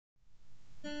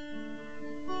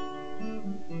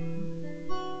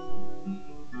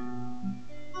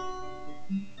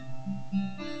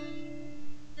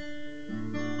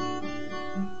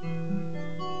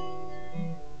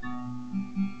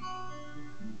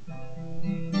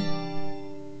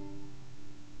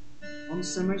cold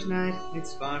summer's night,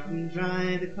 it's far from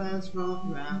dry. The clouds roll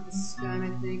throughout the sky, and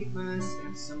I think it must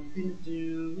have something to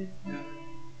do with her.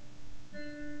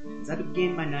 As I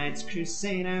begin my night's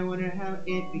crusade, I wonder how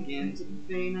it began to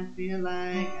fade. I feel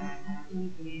like I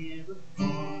haven't been here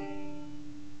before.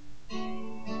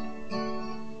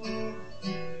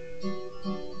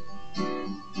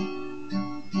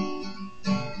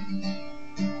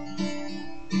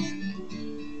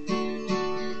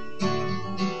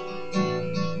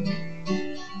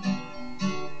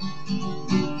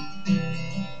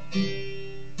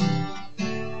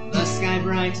 The sky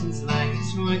brightens like a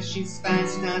torch. She's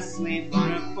fast asleep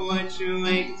on a porch.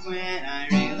 Awakens when I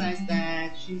realize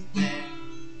that she's there.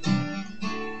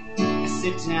 I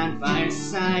sit down by her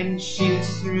side and she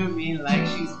looks through me like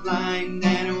she's blind.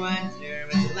 And I wonder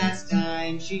when the last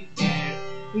time she cared.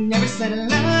 We never said I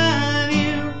love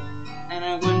you, and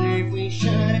I wonder if we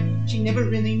should. She never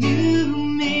really knew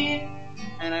me,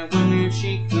 and I wonder if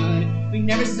she could. We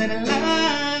never said I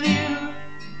love you,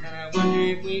 and I wonder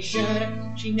if we should.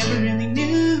 She never really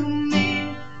knew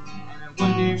me, and I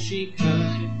wonder if she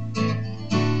could.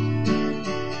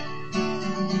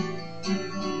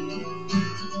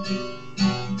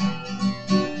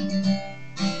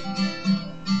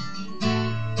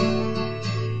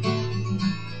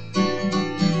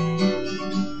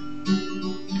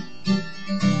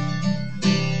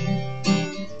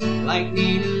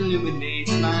 Lightning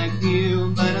illuminates my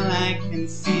view, but all I can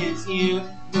see is you.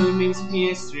 Moonbeams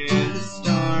pierce through the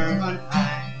storm on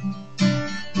high.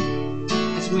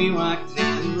 As we walk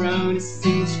down the road, a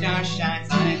single star shines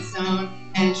on its own,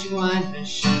 and she wonders,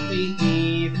 should we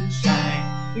even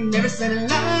try? We never said I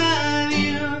love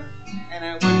you, and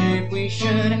I wonder if we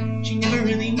should. She never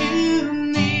really knew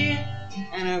me,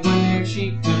 and I wonder if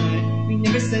she could. We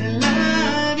never said I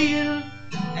love you,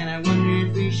 and I wonder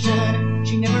if we should.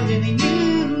 She never really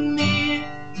knew me,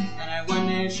 and I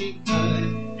wonder if she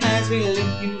could. As we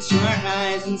look into our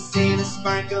eyes and see the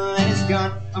sparkle that is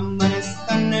gone, ominous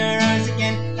thunder roars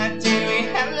again. How do we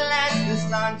have to last this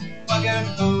long? Walk out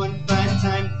for one final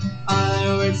time, all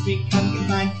our words become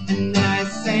confined, and then I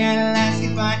say our last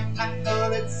goodbye. I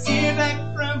hold a tear back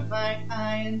from my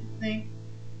eye and think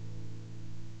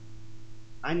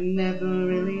I never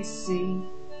really see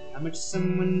how much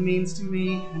someone means to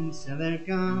me until they're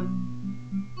gone.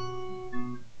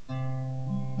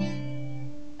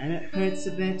 And it hurts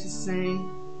a bit to say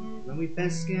when we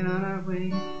best get on our way,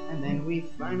 and then we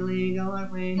finally go our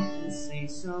way and say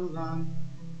so long.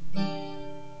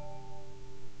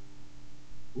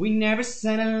 We never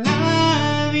said I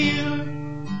love you,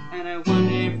 and I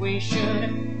wonder if we should.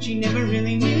 She never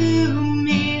really knew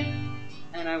me,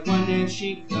 and I wonder if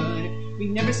she could. We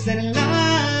never said I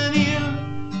love you,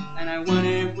 and I wonder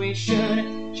if we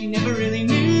should. She never really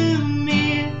knew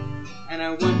me, and I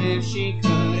wonder if she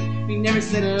could. We never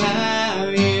said I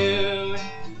love you.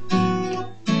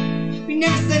 We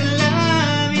never said I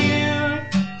love you.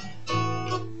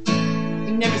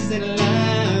 We never said I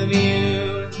love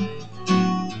you.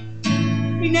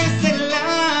 We never said I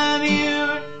love you.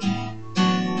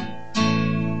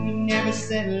 We never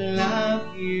said I love you.